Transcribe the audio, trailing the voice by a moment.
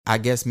I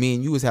guess me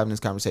and you was having this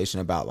conversation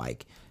about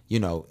like, you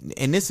know,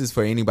 and this is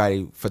for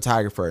anybody,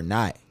 photographer or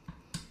not.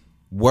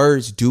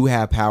 Words do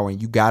have power, and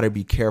you got to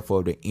be careful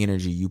of the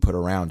energy you put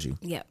around you.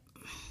 Yep.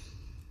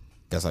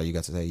 That's all you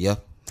got to say. Yeah.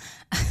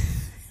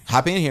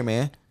 Hop in here,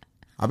 man.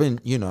 I've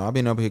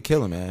been up here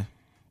killing, man.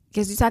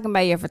 Because you're talking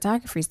about your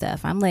photography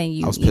stuff. I'm letting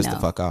you. I was pissed the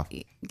fuck off.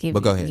 But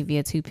go ahead. Give you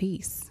a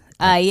 2-piece.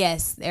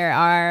 Yes,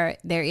 there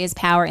is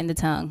power in the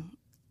tongue.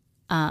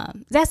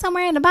 Is that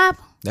somewhere in the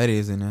Bible? That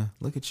is in there.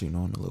 Look at you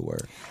knowing the little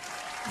word.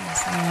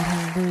 Yes, Lord,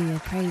 hallelujah.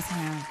 Praise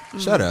him.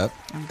 Shut up.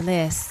 I'm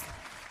blessed.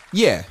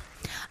 Yeah.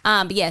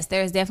 But yes,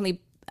 there's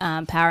definitely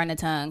power in the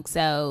tongue.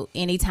 So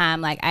anytime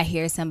like I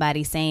hear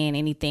somebody saying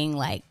anything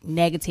like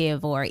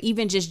negative or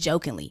even just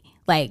jokingly,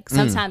 like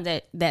sometimes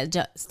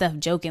that stuff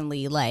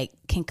jokingly like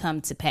can come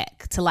to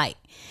light.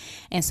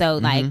 And so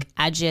like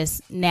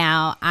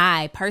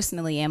I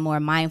personally am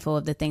more mindful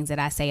of the things that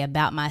I say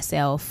about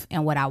myself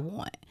and what I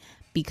want,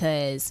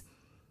 because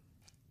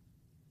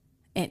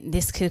and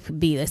this could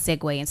be a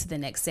segue into the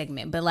next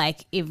segment, but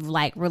like if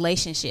like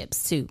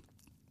relationships too,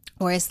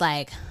 where it's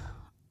like,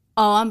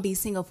 oh, I'm be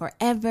single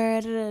forever.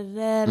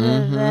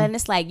 And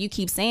it's like, you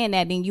keep saying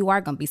that, then you are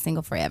going to be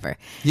single forever.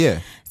 Yeah.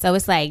 So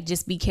it's like,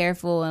 just be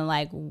careful and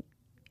like,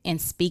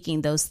 and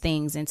speaking those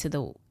things into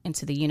the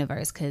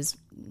universe, because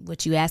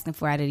what you asking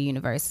for out of the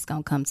universe is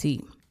going to come to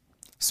you.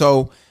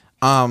 So,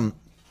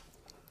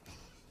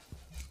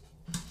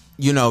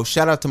 you know,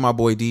 shout out to my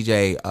boy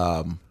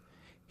DJ.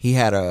 He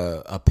had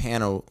a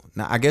panel.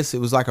 Now, I guess it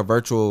was like a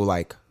virtual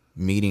like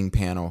meeting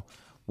panel,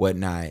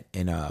 whatnot.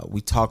 And we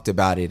talked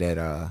about it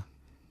at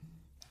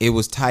it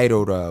was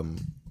titled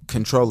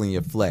Controlling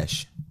Your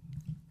Flesh.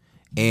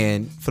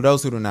 And for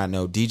those who do not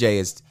know,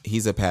 DJ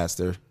he's a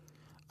pastor,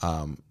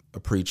 a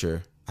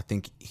preacher. I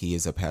think he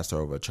is a pastor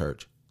over a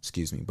church,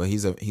 excuse me. But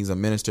he's a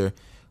minister,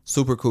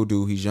 super cool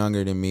dude. He's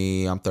younger than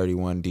me. I'm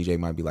 31. DJ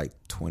might be like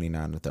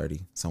 29 to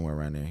 30, somewhere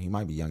around there. He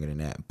might be younger than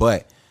that.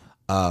 But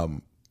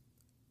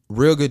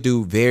real good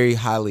dude, very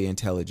highly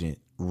intelligent,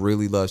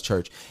 really loves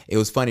church. It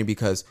was funny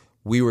because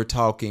we were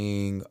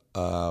talking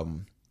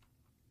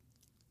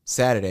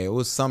Saturday. It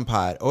was some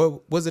pod,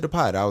 or was it a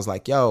pod? I was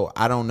like, yo,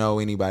 I don't know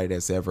anybody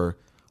that's ever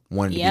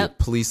wanted to be a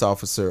police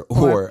officer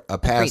or a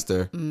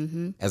pastor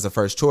as a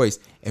first choice.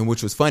 And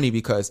which was funny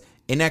because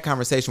in that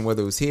conversation,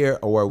 whether it was here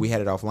or where we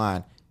had it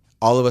offline,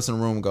 all of us in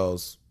the room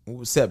goes,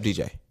 except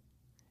DJ.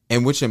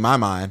 And which in my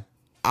mind,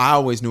 I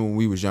always knew when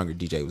we was younger,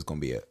 DJ was going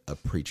to be a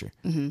preacher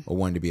or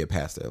wanted to be a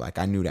pastor. Like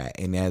I knew that.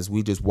 And as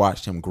we just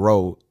watched him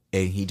grow,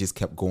 and he just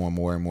kept going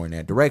more and more in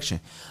that direction.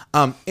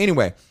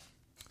 Anyway,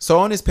 so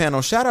on this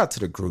panel, shout out to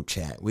the group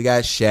chat. We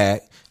got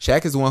Shaq.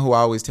 Shaq is the one who I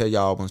always tell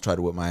y'all almost try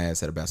to whip my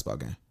ass at a basketball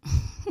game.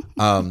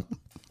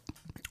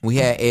 We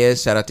had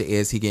Ez. Shout out to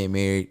Ez. He getting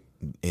married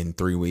in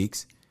 3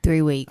 weeks.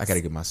 3 weeks. I got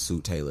to get my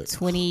suit tailored.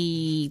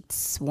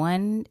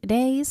 21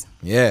 days?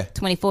 Yeah.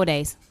 24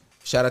 days.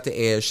 Shout out to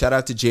Ez. Shout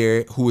out to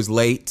Jared, who was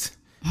late,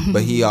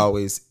 but he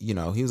always, he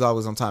was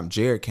always on time.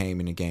 Jared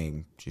came in the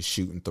game just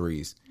shooting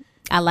threes.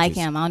 I like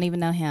him. I don't even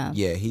know him.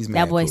 Yeah, he's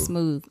mad that boy cool.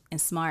 Smooth and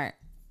smart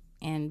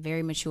and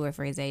very mature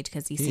for his age,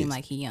 because he seemed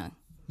like he young.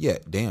 Yeah,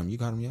 damn, you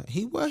got him young.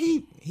 He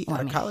out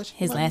of college.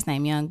 His last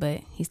name Young,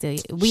 but he still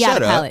we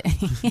Shut out of up. college.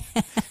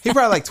 He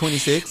probably like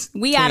 26.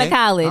 We out of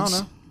college. I don't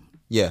know.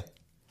 Yeah,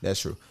 that's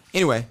true.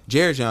 Anyway,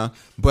 Jared's young,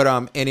 but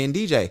and then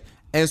DJ.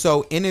 And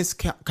so in this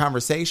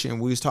conversation,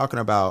 we was talking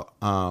about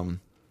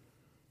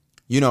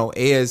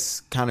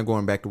Ez, kind of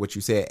going back to what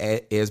you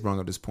said. Ez brought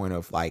up this point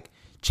of like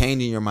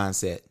changing your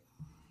mindset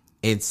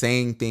and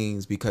saying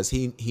things, because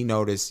he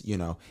noticed,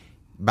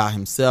 about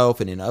himself,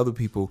 and then other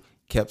people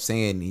kept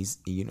saying he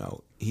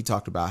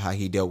talked about how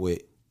he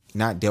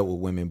not dealt with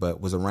women,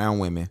 but was around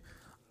women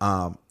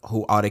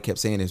who all they kept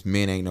saying is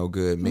men ain't no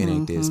good, men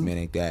ain't this, men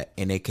ain't that,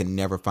 and they could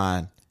never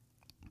find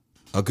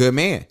a good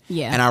man.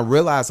 Yeah. And I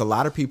realized a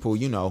lot of people,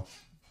 a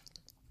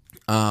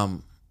lot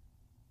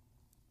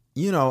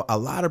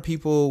of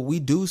people, we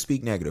do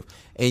speak negative.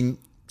 And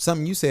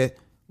something you said,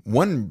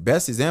 one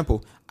best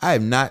example, I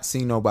have not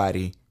seen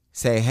nobody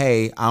say,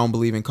 hey, I don't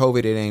believe in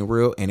COVID, it ain't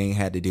real, and ain't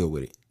had to deal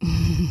with it.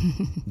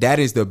 That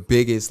is the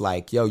biggest,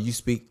 like, yo, you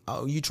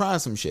trying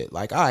some shit.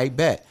 Like, all right,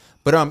 bet.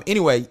 But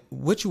anyway,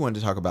 what you wanted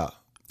to talk about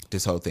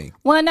this whole thing?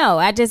 Well, no,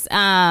 I just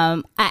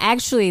I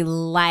actually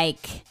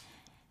like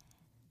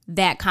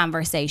that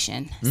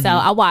conversation. So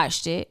I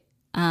watched it.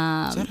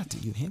 Shout out to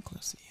you, hand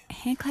class to you.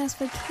 Hand class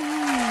for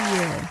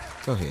Key.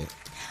 Go ahead.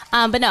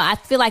 But no, I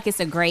feel like it's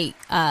a great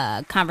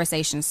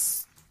conversation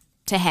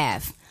to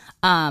have,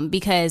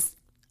 because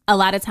a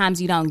lot of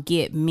times you don't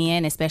get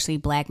men, especially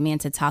black men,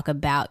 to talk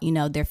about,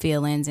 their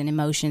feelings and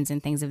emotions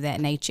and things of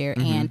that nature.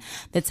 And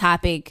the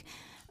topic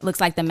looks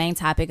like the main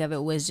topic of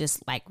it was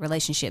just like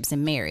relationships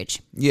and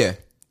marriage. Yeah.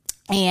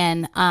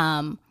 And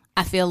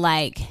I feel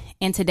like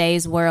in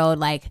today's world,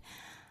 like,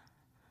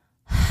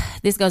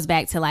 this goes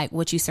back to like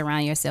what you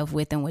surround yourself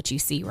with and what you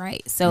see,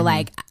 right? So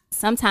like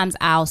sometimes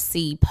I'll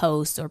see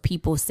posts or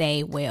people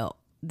say, well,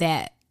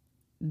 that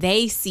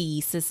they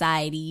see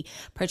society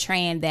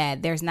portraying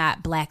that there's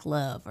not black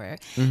love or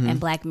and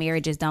black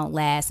marriages don't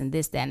last and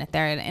this, that, and the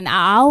third. And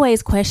I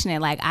always question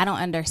it. Like, I don't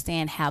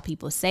understand how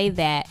people say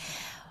that,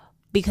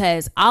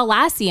 because all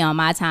I see on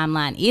my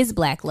timeline is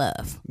black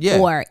love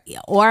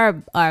or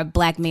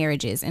black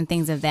marriages and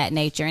things of that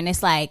nature. And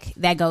it's like,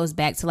 that goes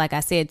back to, like I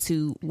said,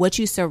 to what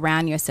you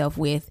surround yourself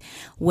with,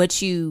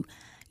 what you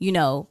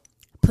know,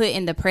 put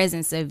in the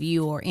presence of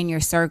you or in your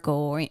circle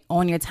or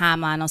on your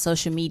timeline on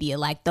social media,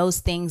 like those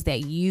things that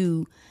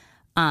you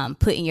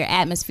put in your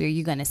atmosphere,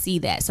 you're going to see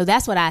that. So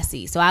that's what I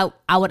see. So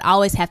I would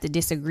always have to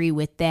disagree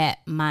with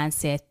that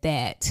mindset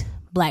that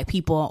black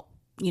people,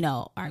 you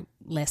know, are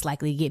less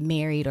likely to get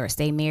married or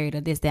stay married or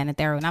this, that, and the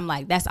third. And I'm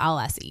like, that's all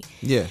I see.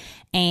 Yeah.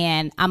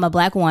 And I'm a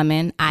black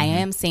woman. I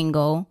am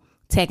single.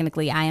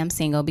 Technically, I am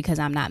single because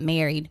I'm not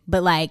married,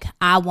 but like,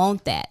 I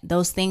want that.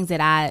 Those things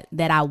that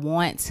I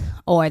want,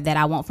 or that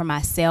I want for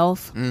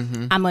myself,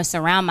 I'm gonna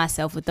surround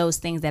myself with those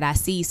things that I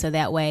see, so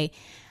that way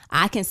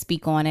I can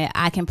speak on it,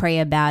 I can pray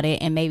about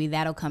it, and maybe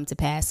that'll come to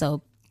pass.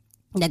 So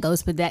that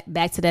goes back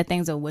to that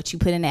things of what you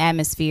put in the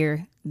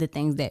atmosphere, the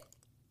things that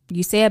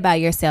you say about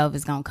yourself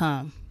is gonna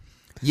come.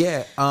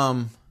 Yeah,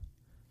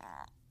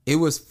 it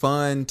was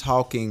fun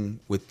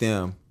talking with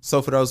them.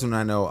 So for those who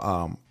don't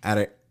know,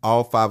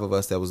 all 5 of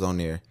us that was on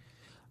there,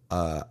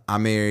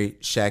 I'm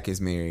married, Shaq is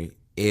married,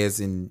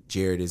 Ez and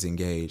Jared is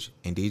engaged,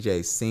 and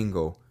DJ is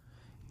single.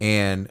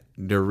 And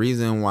the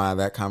reason why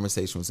that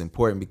conversation was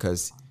important,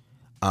 because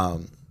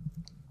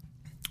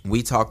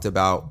we talked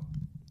about,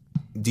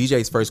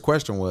 DJ's first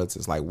question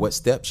was like, what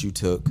steps you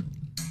took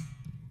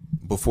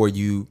before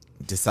you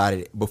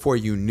decided, before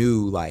you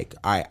knew, like,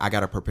 all right, I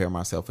got to prepare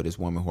myself for this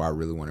woman who I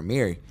really want to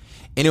marry.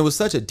 And it was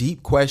such a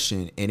deep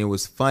question, and it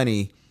was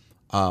funny.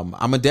 I'm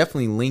gonna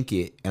definitely link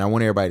it, and I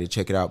want everybody to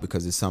check it out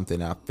because it's something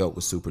I felt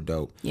was super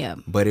dope. Yeah.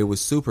 But it was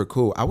super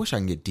cool. I wish I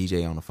can get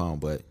DJ on the phone,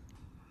 but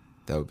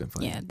that would have been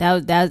fun. Yeah,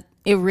 that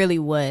it really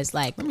was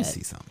like. Let me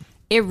see something.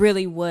 It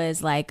really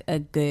was like a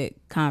good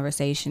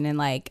conversation, and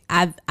like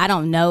I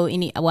don't know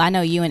any. Well, I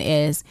know you and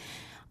Ez.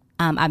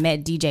 I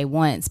met DJ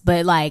once,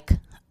 but like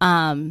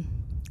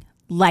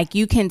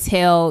you can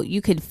tell, you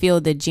could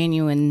feel the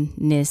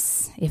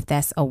genuineness, if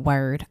that's a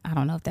word. I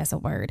don't know if that's a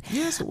word.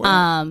 Yeah, it's a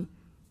word.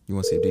 You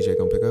want to see if DJ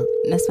gonna pick up?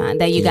 That's fine.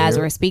 That you guys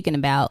were speaking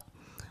about,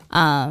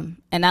 and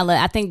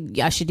I think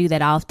y'all should do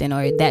that often,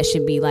 or that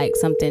should be like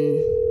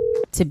something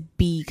to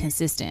be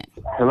consistent.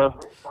 Hello,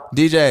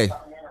 DJ.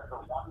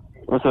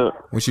 What's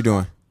up? What you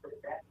doing?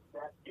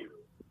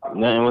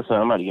 Nothing. What's up?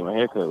 I'm about to get my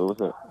hair cut.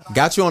 What's up?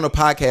 Got you on the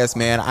podcast,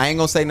 man. I ain't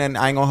gonna say nothing.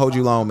 I ain't gonna hold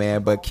you long,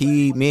 man. But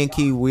me and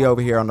Key, we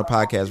over here on the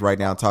podcast right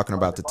now talking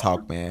about the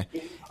talk, man.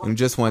 And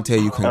just want to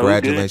tell you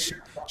congratulations.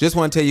 Just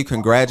want to tell you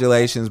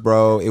congratulations,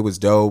 bro. It was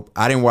dope.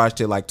 I didn't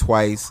watch it like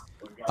twice,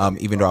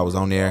 even though I was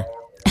on there.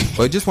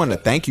 But just wanted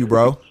to thank you,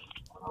 bro.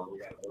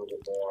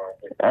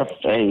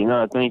 Hey,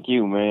 thank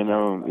you, man.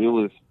 It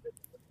was,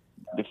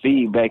 the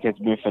feedback has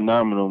been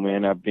phenomenal,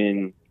 man. I've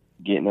been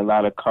getting a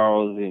lot of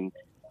calls and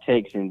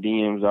texts and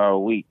DMs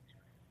all week.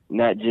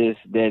 Not just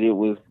that it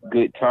was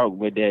good talk,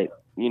 but that,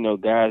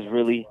 guys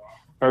really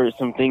heard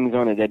some things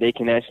on it that they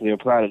can actually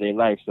apply to their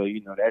life. So,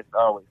 that's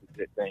always a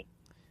good thing.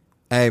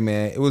 Hey,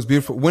 man, it was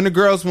beautiful. When the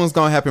girls one's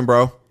gonna happen,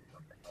 bro?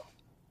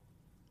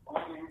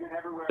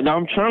 No,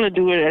 I'm trying to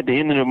do it at the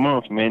end of the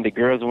month, man. The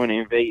girls want to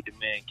invade the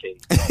man cave.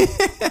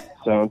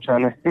 So I'm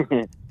trying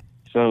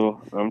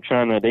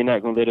to, they're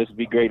not going to let us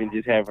be great and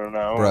just have it on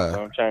our own. Bruh.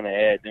 So I'm trying to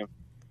add them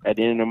at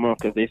the end of the month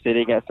because they say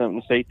they got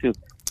something to say too.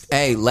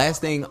 Hey,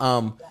 last thing,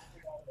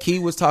 Key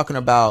was talking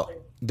about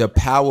the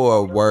power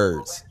of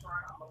words.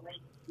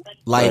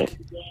 Like, right.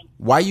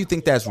 Why you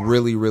think that's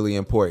really, really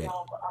important?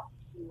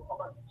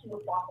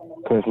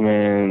 Because,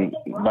 man,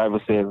 the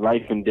Bible says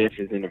life and death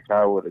is in the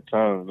power of the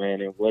tongue,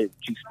 man. And what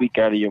you speak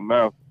out of your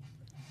mouth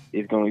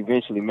is going to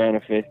eventually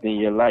manifest in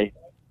your life.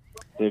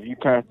 So if you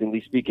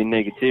constantly speaking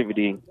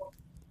negativity,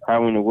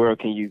 how in the world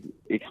can you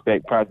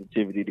expect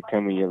positivity to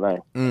come in your life?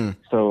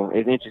 So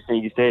it's interesting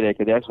you say that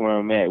because that's where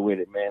I'm at with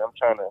it, man. I'm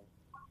trying to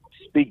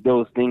speak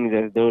those things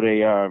as though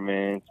they are,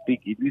 man.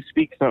 If you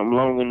speak something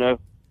long enough,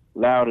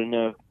 loud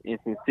enough, and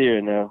sincere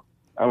enough,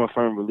 I'm a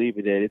firm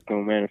believer that it's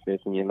going to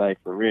manifest in your life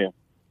for real.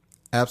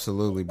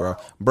 Absolutely, bro.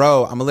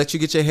 Bro, I'm gonna let you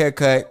get your hair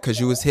cut because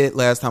you was hit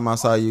last time I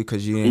saw you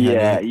because you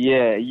didn't.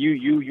 Yeah.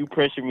 You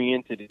pressured me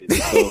into this.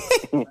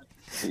 So.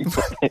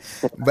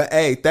 But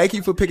hey, thank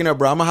you for picking up,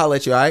 bro. I'm gonna holler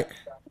at you. All right.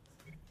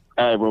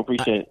 All right, bro.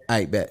 Appreciate it. All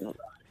right, bet.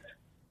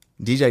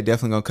 DJ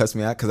definitely gonna cuss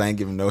me out because I ain't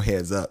giving no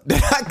heads up.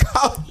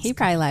 He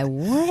probably like,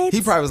 what?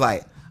 He probably was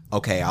like,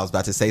 okay, I was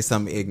about to say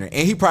something ignorant,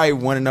 and he probably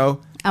want to know.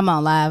 I'm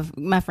on live.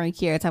 My friend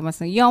Kiera talking about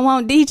something. You don't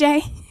want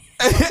DJ?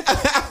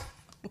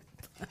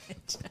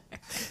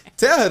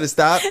 Tell her to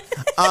stop.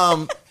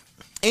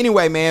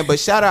 Anyway, man, but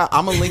shout out.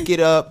 I'm gonna link it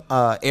up.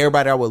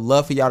 Everybody, I would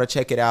love for y'all to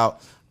check it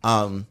out.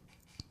 I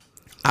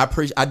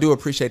do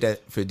appreciate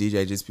that for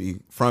DJ, just be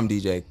from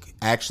DJ.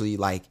 Actually,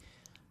 like,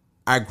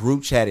 our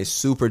group chat is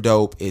super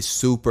dope. It's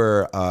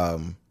super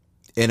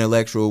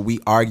intellectual. We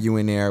argue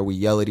in there. We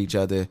yell at each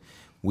other.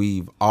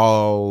 We've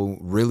all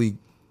really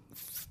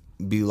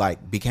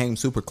became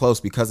super close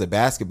because of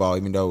basketball,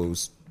 even though it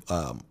was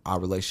our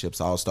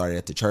relationships all started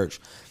at the church.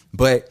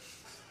 But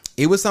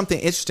it was something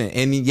interesting.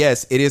 And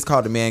yes, it is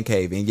called the man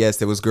cave. And yes,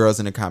 there was girls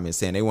in the comments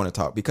saying they want to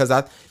talk, because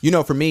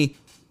for me,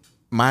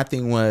 my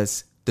thing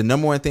was the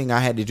number one thing I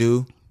had to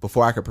do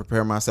before I could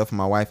prepare myself for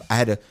my wife. I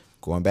had to,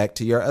 going back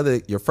to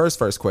your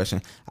first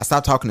question, I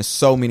stopped talking to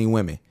so many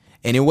women.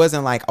 And it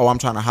wasn't like, oh, I'm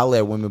trying to holler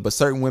at women, but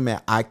certain women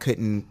I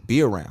couldn't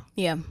be around.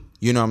 Yeah.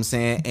 You know what I'm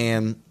saying?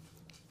 And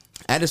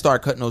I had to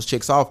start cutting those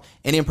chicks off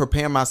and then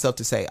prepare myself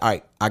to say, all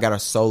right, I got to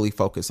solely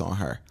focus on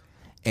her.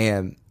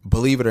 And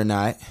believe it or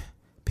not,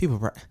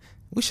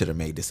 we should have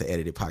made this an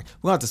edited podcast.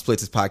 We're going to have to split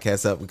this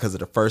podcast up because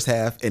of the first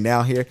half and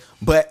now here.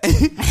 But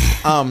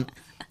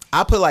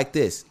I put it like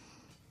this.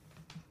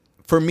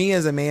 For me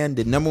as a man,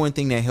 the number one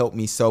thing that helped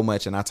me so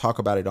much, and I talk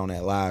about it on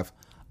that live,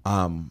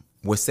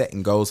 was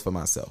setting goals for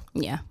myself.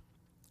 Yeah.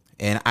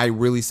 And I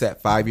really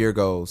set 5-year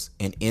goals.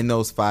 And in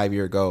those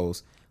 5-year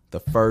goals, the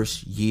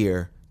first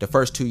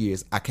 2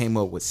 years, I came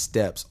up with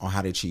steps on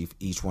how to achieve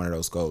each one of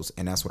those goals.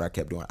 And that's what I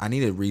kept doing. I need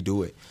to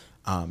redo it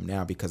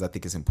now because I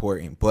think it's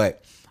important.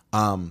 But,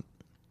 and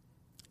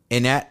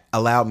that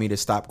allowed me to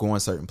stop going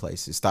certain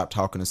places, stop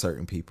talking to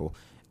certain people.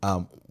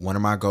 One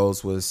of my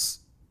goals was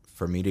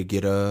for me to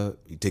get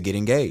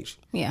engaged.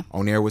 Yeah.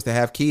 On there was to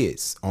have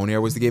kids. On there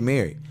was to get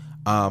married.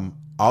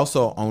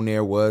 Also on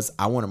there was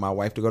I wanted my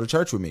wife to go to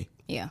church with me.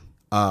 Yeah.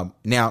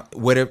 Now,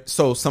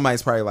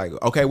 somebody's probably like,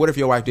 okay, what if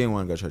your wife didn't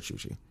want to go to church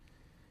with you?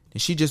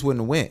 And she just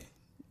wouldn't have went.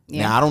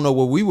 Yeah. Now, I don't know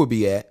where we would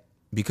be at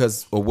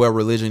because of where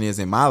religion is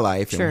in my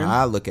life and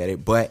how I look at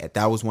it, but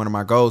that was one of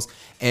my goals.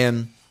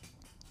 And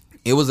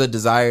it was a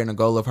desire and a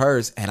goal of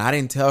hers, and I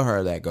didn't tell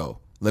her that goal.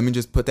 Let me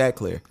just put that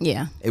clear.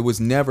 Yeah. It was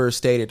never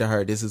stated to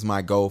her, this is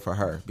my goal for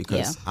her,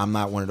 because I'm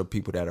not one of the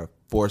people that are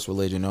force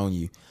religion on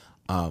you.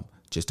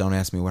 Just don't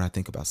ask me what I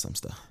think about some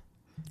stuff.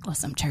 Or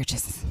some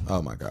churches.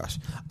 Oh, my gosh.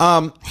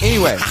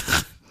 Anyway,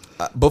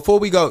 before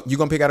we go, you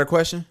going to pick out a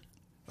question?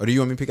 Or do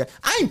you want me to pick out?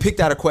 I ain't picked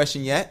out a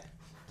question yet.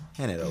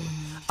 Hand it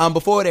over.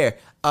 Before there,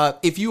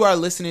 if you are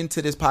listening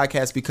to this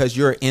podcast because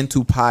you're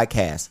into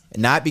podcasts,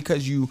 not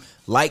because you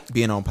like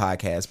being on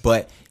podcasts,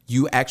 but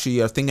you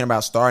actually are thinking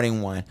about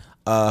starting one,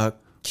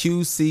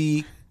 Q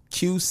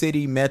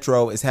City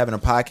Metro is having a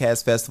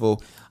podcast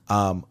festival.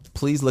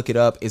 Please look it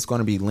up. It's going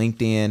to be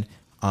linked in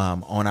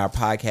on our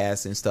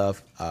podcast and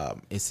stuff.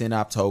 It's in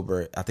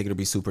October. I think it'll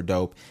be super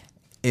dope.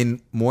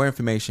 And more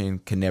information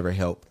can never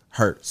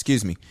hurt.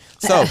 Excuse me.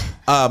 So,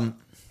 can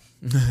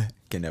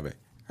never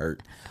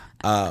hurt.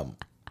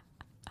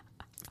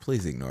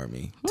 Please ignore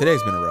me.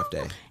 Today's been a rough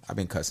day. I've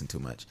been cussing too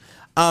much.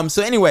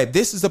 So anyway,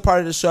 this is the part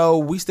of the show.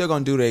 We still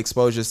gonna do the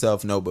expose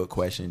yourself notebook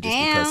question just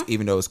because,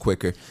 even though it's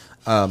quicker.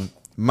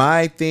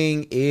 My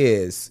thing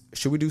is,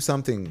 should we do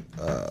something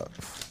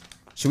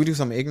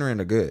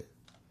ignorant or good?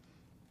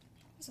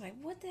 I was like,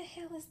 what the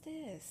hell is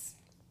this?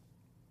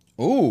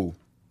 Ooh.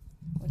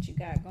 What you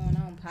got going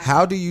on, Pop?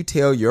 How do you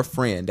tell your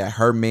friend that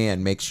her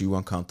man makes you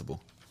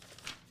uncomfortable?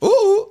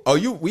 Ooh.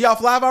 Oh, we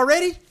off live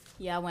already?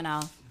 Yeah, I went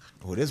off.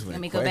 Oh, this one.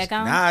 Let me go back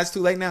on? Nah, it's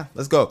too late now.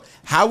 Let's go.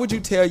 How would you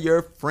tell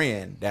your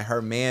friend that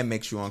her man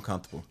makes you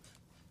uncomfortable?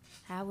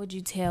 How would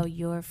you tell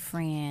your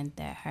friend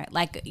that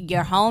like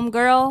your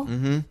homegirl?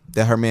 Mm-hmm.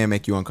 That her man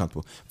make you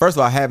uncomfortable. First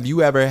of all, have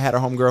you ever had a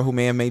homegirl who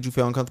man made you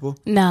feel uncomfortable?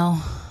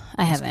 No,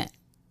 I haven't.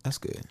 That's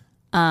good.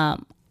 I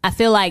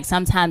feel like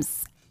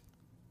sometimes,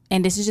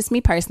 and this is just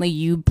me personally,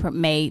 you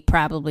may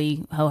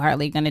probably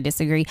wholeheartedly going to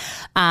disagree.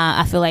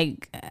 I feel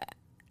like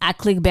I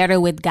click better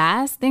with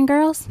guys than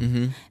girls.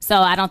 Mm-hmm. So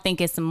I don't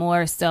think it's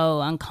more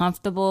so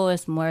uncomfortable.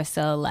 It's more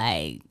so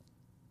like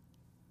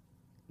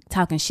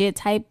talking shit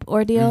type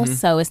ordeal. Mm-hmm.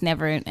 So it's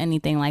never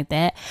anything like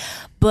that.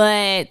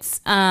 But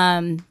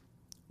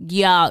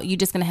y'all, you're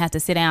just going to have to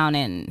sit down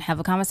and have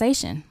a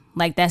conversation.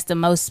 Like that's the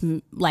most,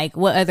 like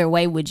what other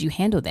way would you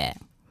handle that?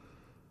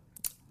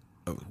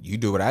 You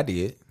do what I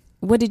did.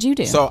 What did you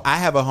do? So I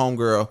have a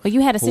homegirl. Well,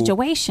 you had a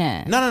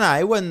situation. No.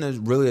 It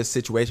wasn't really a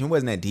situation. It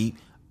wasn't that deep.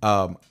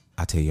 I'll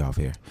tell you off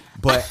here.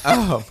 But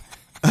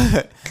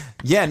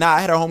yeah,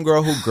 I had a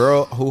homegirl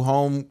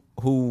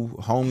who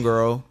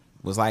homegirl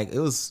was like,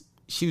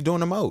 she was doing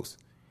the most.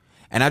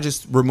 And I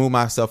just removed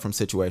myself from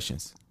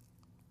situations.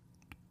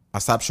 I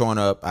stopped showing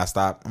up.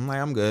 I'm like,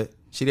 I'm good.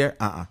 She there?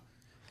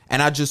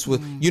 And I just was,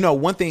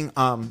 one thing,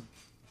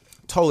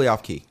 totally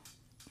off key.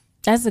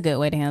 That's a good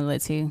way to handle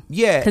it too.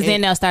 Yeah. Because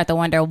then they'll start to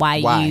wonder why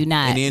you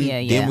not.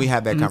 And then we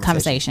have that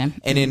conversation.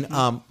 And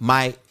then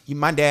my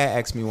dad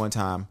asked me one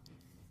time,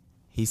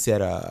 he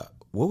said,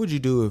 what would you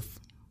do if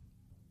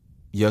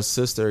your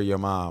sister or your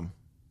mom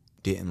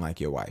didn't like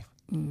your wife?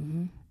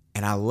 Mm-hmm.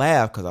 And I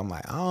laughed because I'm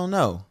like, I don't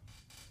know.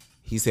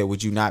 He said,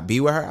 would you not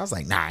be with her? I was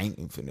like, nah, I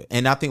ain't finna.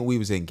 And I think we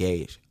was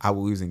engaged.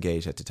 We was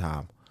engaged at the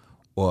time.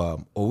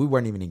 Or we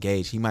weren't even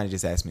engaged. He might have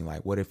just asked me,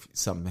 like, what if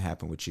something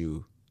happened with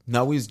you?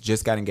 No, we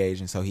just got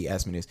engaged. And so he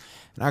asked me this.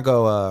 And I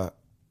go,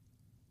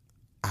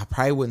 I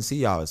probably wouldn't see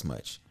y'all as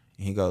much.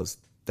 And he goes,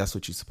 that's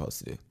what you're supposed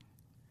to do.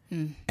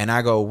 Mm. And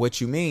I go,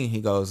 what you mean?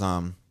 He goes,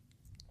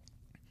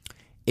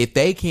 if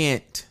they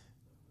can't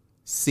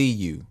see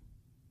you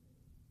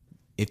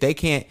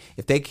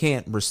If they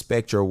can't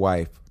respect your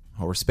wife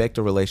or respect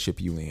the relationship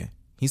you in,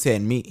 he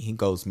said, he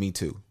goes, me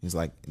too. He's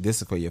like,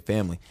 this is for your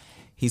family.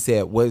 He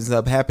said, what ends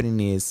up happening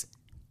is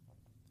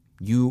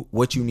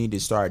what you need to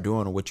start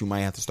doing, or what you might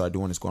have to start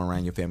doing, is going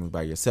around your family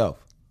by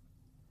yourself.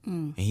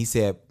 And he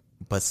said,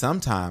 but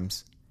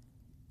sometimes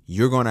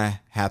you're going to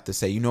have to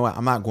say, you know what,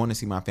 I'm not going to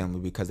see my family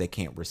because they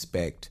can't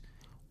respect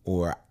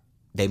or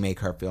they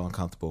make her feel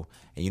uncomfortable.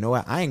 And you know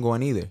what, I ain't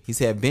going either. He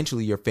said,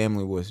 eventually your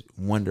family will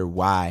wonder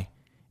why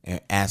and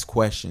ask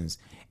questions.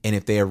 And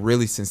if they are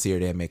really sincere,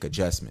 they'll make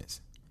adjustments.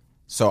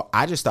 So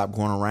I just stopped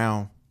going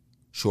around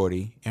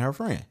Shorty and her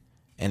friend.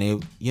 And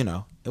it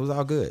was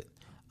all good.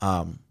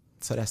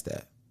 So that's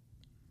that.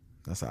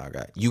 That's all I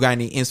got. You got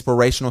any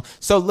inspirational?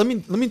 So let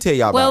me tell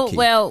y'all about Key.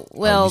 Well.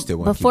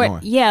 Before,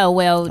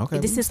 okay,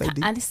 this is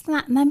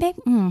not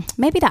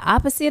maybe the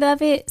opposite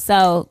of it.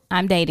 So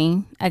I'm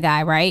dating a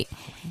guy, right?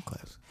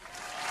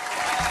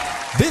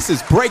 This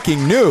is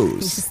breaking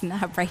news. It's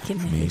not breaking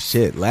news. I mean,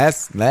 shit.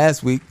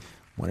 Last week,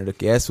 one of the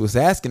guests was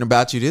asking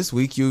about you. This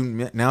week,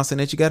 you announcing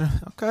that you got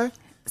okay.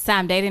 So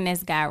I'm dating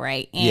this guy,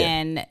 right?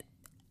 And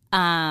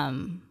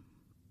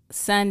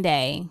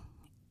Sunday,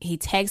 he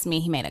texted me.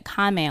 He made a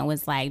comment.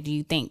 Was like, "Do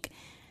you think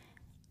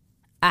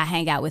I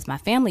hang out with my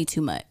family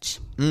too much?"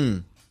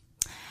 And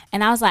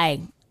I was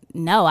like,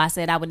 "No." I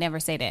said I would never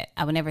say that.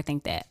 I would never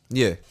think that.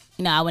 Yeah.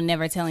 I would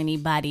never tell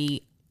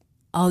anybody,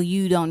 "Oh,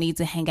 you don't need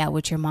to hang out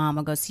with your mom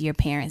or go see your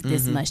parents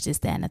this much, this,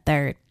 that, and the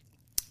third."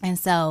 And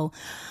so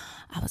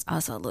I was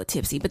also a little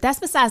tipsy, but that's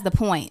besides the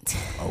point.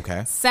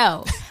 Okay.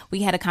 So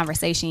we had a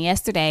conversation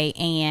yesterday,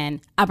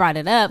 and I brought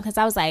it up because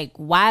I was like,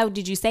 why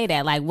did you say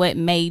that? Like, what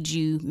made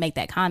you make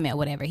that comment or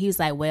whatever? He was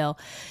like, well,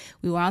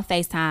 we were on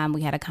FaceTime.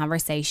 We had a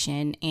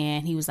conversation,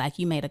 and he was like,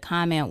 you made a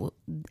comment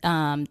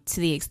to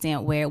the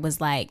extent where it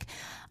was like,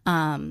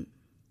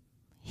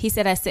 he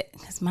said, I said,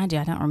 because mind you,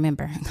 I don't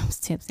remember. I was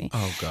tipsy.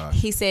 Oh, God.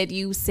 He said,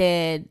 you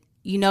said,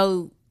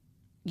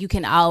 you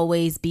can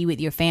always be with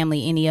your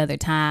family any other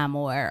time,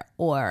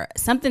 or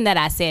something that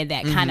I said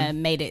that kind of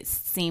made it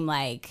seem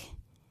like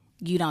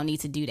you don't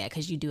need to do that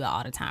because you do it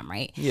all the time,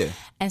 right? Yeah.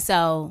 And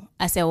so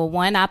I said, well,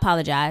 one, I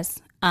apologize.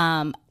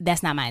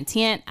 That's not my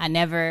intent. I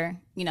never,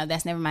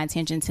 that's never my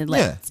intention to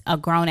let a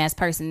grown ass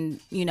person,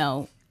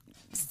 I'm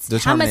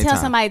gonna tell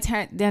somebody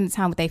to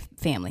time with their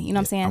family. You know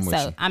what I'm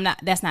saying?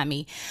 That's not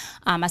me.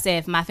 I said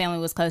if my family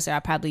was closer,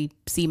 I'd probably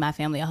see my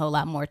family a whole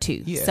lot more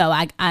too. Yeah. So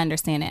I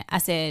understand it. I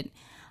said,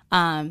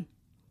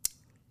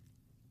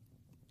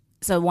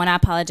 so one, I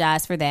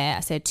apologize for that. I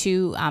said,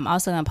 two, I'm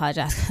also gonna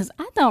apologize because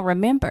I don't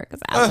remember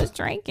because I was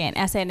drinking.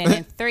 I said, and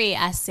then three,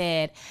 I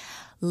said,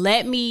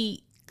 let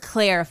me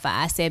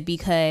clarify. I said,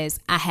 because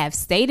I have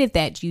stated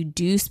that you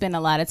do spend a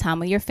lot of time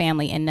with your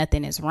family and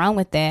nothing is wrong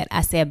with that.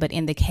 I said, but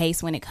in the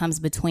case when it comes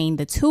between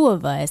the two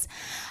of us,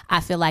 I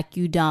feel like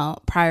you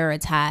don't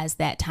prioritize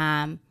that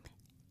time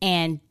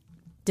and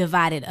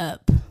divide it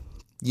up.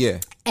 Yeah.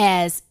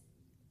 As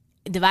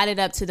divided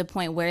up to the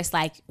point where it's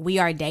like we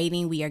are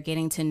dating, we are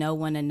getting to know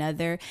one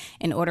another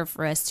in order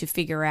for us to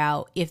figure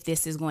out if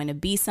this is going to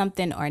be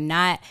something or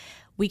not.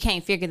 We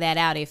can't figure that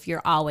out if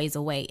you're always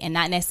away, and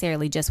not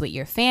necessarily just with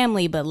your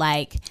family, but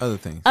like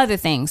other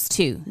things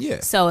too.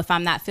 Yeah. So if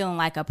I'm not feeling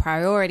like a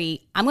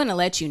priority, I'm going to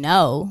let you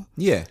know.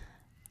 Yeah.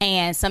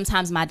 And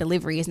sometimes my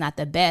delivery is not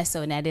the best,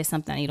 so that is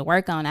something I need to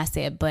work on. I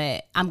said,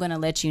 but I'm going to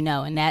let you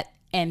know,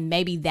 and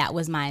maybe that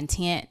was my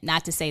intent,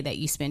 not to say that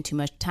you spend too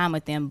much time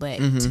with them, but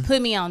to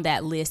put me on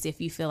that list if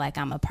you feel like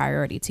I'm a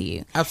priority to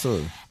you.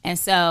 Absolutely. And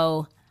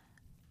so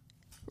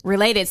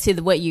related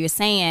to what you're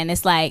saying,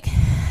 it's like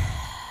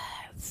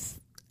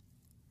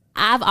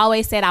I've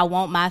always said I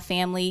want my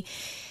family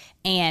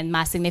and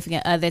my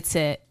significant other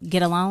to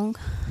get along.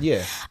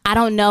 Yeah. I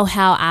don't know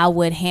how I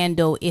would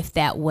handle if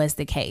that was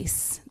the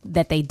case,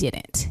 that they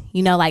didn't.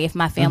 Like if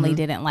my family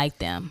didn't like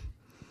them.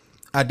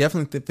 I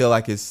definitely feel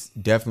like it's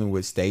definitely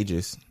with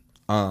stages.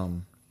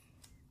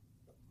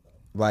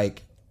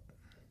 Like,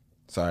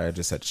 sorry, I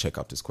just had to check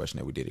off this question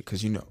that we did it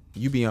because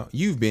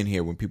you've been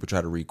here when people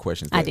try to read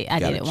questions. I did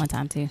it one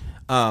time too.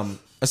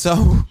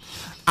 So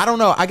I don't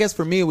know. I guess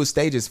for me it was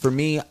stages. For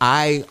me,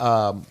 I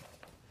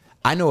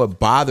know it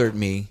bothered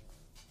me.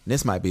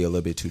 This might be a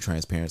little bit too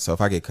transparent. So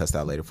if I get cussed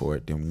out later for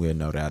it, then we'll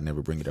know that I'll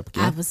never bring it up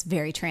again. I was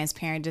very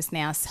transparent just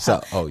now.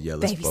 So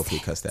let's both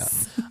get cussed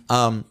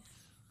out.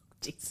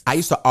 I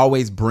used to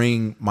always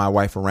bring my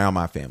wife around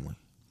my family.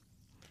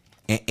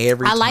 And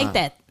every time. I like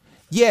that.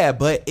 Yeah,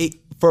 but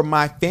for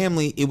my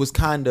family, it was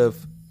kind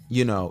of,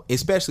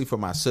 especially for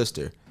my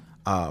sister.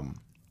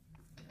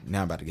 Now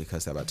I'm about to get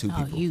cussed out by two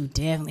people. Oh, you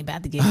definitely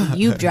about to get,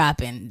 you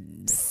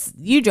dropping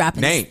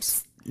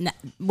names.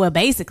 Well,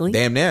 basically.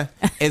 Damn near.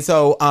 And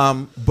so,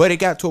 but it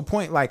got to a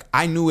point like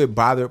I knew it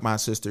bothered my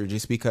sister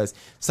just because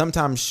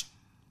sometimes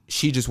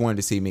she just wanted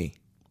to see me.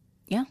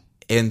 Yeah.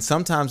 And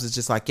sometimes it's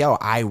just like, yo,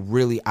 I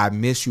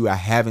miss you. I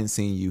haven't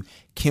seen you.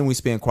 Can we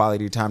spend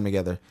quality time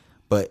together?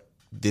 But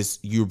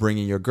you're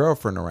bringing your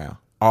girlfriend around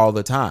all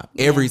the time,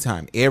 every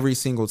time, every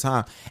single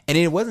time. And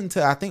it wasn't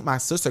until I think my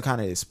sister kind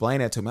of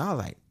explained that to me. I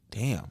was like,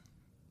 damn,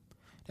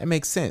 that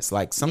makes sense.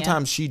 Like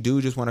sometimes she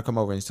do just want to come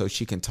over and so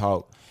she can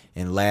talk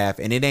and laugh.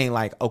 And it ain't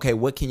like, okay,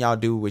 what can y'all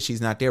do when she's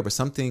not there? But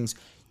some things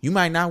you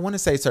might not want to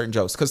say certain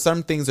jokes because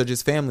some things are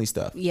just family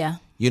stuff. Yeah.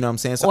 You know what I'm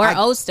saying? So or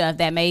old stuff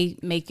that may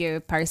make your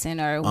person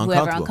or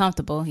whoever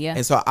uncomfortable. Yeah.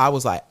 And so I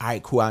was like, all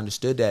right, cool. I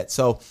understood that.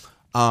 So,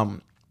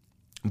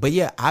 but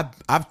yeah,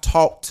 I've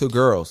talked to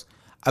girls.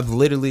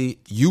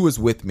 You was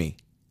with me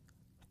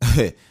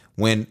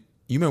when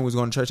you remember we was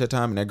going to church that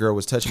time and that girl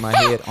was touching my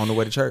head on the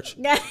way to church.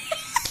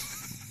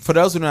 For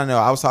those who don't know,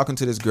 I was talking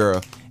to this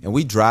girl and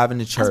we driving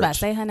to church. I was about to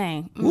say her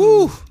name.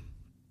 Woo.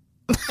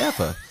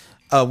 Ever.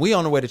 We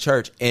on the way to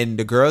church and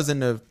the girl's in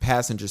the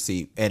passenger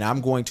seat and I'm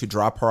going to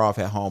drop her off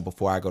at home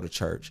before I go to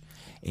church.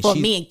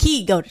 And me and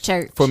Key go to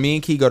church. For me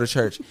and Key go to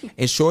church.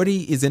 And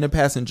Shorty is in the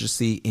passenger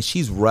seat and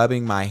she's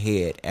rubbing my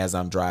head as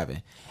I'm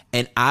driving.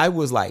 And I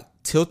was like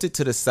tilted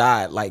to the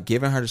side, like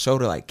giving her the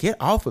shoulder, like get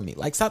off of me.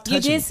 Like stop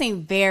touching me. You did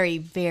seem very,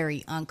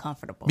 very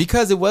uncomfortable.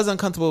 Because it was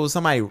uncomfortable with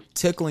somebody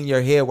tickling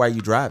your head while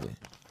you driving.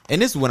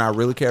 And this is when I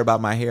really care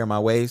about my hair and my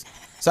waves.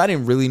 So I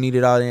didn't really need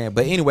it all in.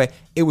 But anyway,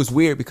 it was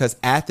weird because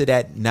after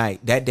that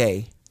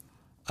day,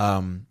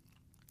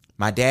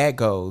 my dad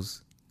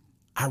goes,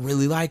 I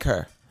really like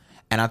her.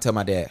 And I tell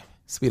my dad,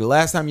 this be the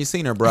last time you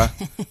seen her, bruh.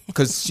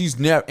 Because she's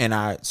never, and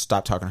I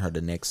stopped talking to her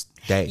the next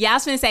day. Yeah, I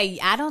was going to say,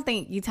 I don't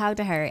think you talked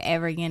to her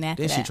ever again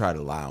after that. Then she tried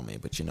to lie on me,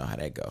 but you know how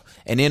that go.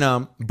 And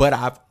then, but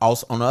I've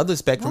also, on the other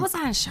spectrum. What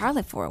was I in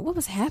Charlotte for? What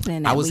was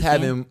happening that I was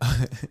weekend?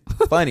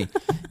 having, funny,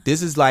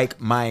 this is like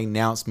my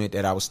announcement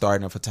that I was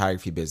starting a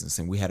photography business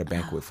and we had a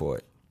banquet for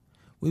it.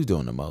 We was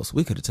doing the most.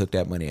 We could have took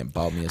that money and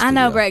bought me a studio. I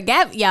know, bro.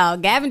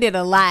 Gavin did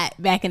a lot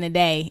back in the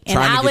day. And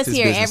I was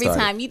here every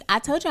time. I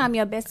told you I'm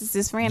your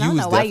bestest friend. I don't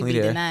know why you be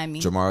denying me.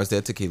 Jamar was there.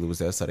 Tequila was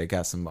there. So they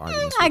got some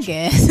arguments. I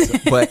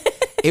guess. But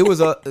it was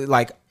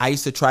like I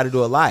used to try to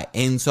do a lot.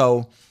 And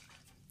so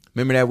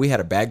remember that we had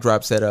a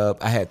backdrop set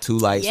up. I had 2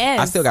 lights. Yes.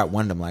 I still got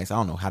one of them lights. I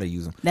don't know how to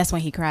use them. That's when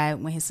he cried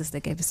when his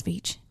sister gave a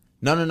speech.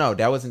 No.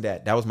 That wasn't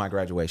that. That was my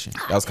graduation.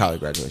 That was college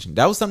graduation.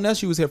 That was something else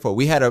she was here for.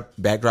 We had a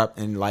backdrop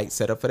and light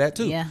set up for that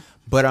too. Yeah.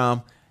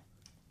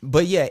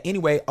 But yeah,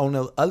 anyway, on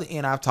the other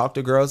end, I've talked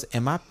to girls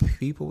and my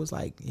people was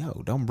like,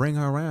 yo, don't bring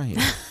her around here.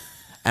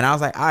 And I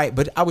was like, all right,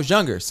 but I was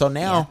younger. So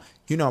now,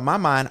 you know, in my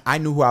mind, I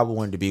knew who I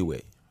wanted to be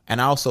with.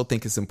 And I also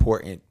think it's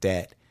important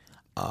that,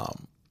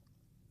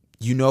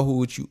 you know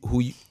who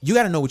you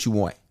got to know what you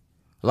want.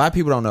 A lot of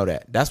people don't know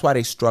that. That's why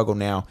they struggle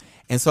now.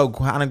 And so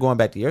kind of going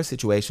back to your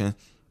situation,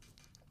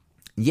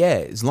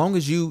 yeah, as long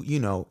as you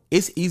know,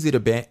 it's easy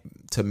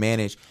to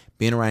manage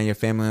being around your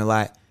family a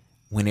lot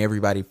when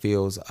everybody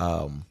feels,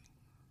 I'll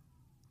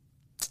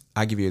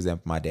give you an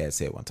example. My dad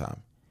said one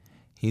time,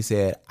 he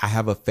said, I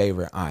have a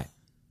favorite aunt.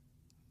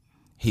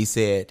 He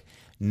said,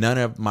 none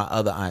of my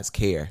other aunts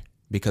care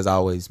because I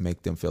always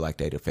make them feel like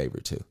they're the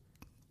favorite too.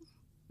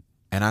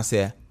 And I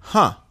said,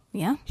 huh?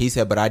 Yeah. He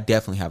said, but I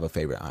definitely have a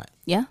favorite aunt.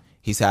 Yeah.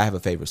 He said, I have a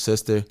favorite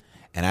sister.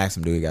 And I asked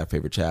him, do he got a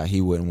favorite child?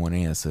 He wouldn't want to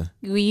answer.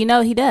 Well, you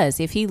know he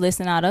does. If he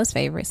listened to all those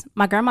favorites.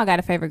 My grandma got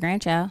a favorite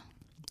grandchild.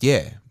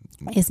 Yeah.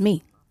 It's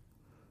me.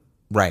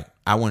 Right.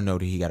 I want to know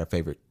that he got a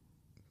favorite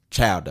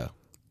child, though.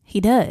 He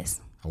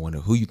does. I wonder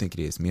who you think it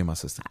is, me or my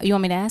sister. You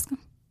want me to ask him?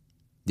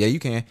 Yeah, you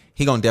can.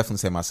 He going to definitely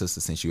say my sister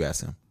since you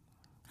asked him.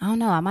 I don't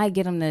know. I might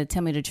get him to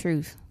tell me the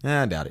truth.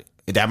 I doubt it.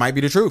 That might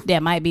be the truth.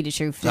 That might be the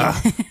truth. Yeah.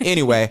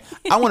 Anyway,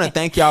 I want to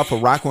thank y'all for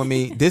rocking with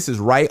me. This is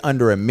right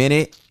under a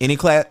minute. Any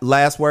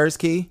last words,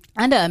 Key?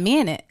 Under a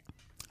minute?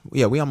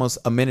 Yeah, we almost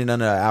a minute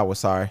under an hour.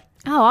 Sorry.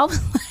 Oh, I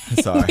was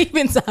like, sorry. We've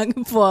been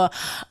talking for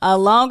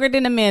longer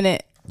than a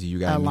minute. Do you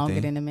got anything?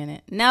 Longer than a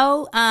minute.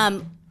 No,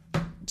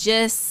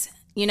 just,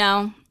 you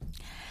know,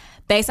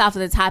 based off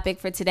of the topic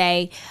for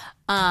today,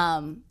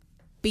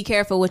 be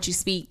careful what you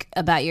speak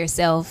about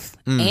yourself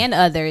and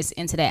others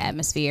into the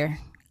atmosphere.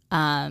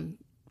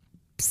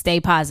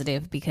 Stay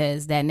positive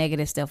because that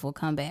negative stuff will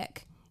come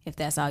back if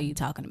that's all you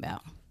talking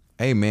about.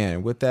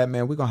 Amen. With that,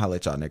 man, we're going to holler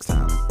at y'all next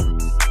time.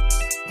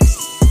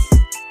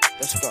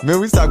 Man,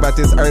 we talked about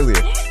this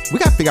earlier. We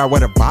got to figure out why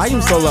the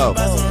volume's so low.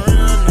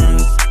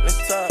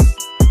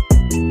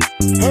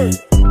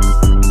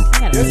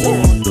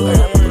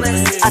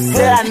 I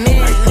said I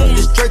need it.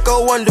 This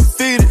Draco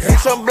undefeated.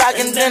 Some block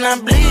and then I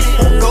bleed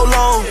it. Go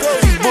long.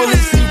 These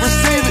bullets, he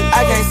receive it.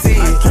 I can't see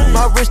it.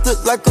 My wrist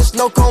look like a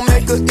snow cone,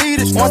 make her eat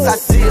it. Once I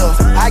see her,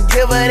 I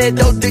give her that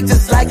dope dick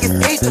just like it's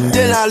Ether.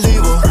 Then I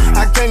leave her.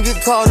 I can't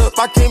get caught up,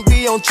 I can't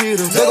be on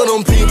cheaters. Look at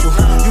them people,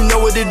 you know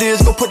what it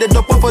is. Go put that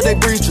dope up for their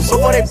breaches.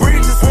 Before they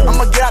breaches,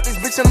 I'ma get out this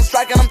bitch and I'm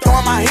striking, I'm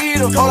throwing my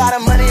heater. Whole lot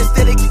of money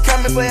instead, they keep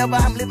coming forever.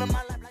 I'm living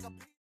my life.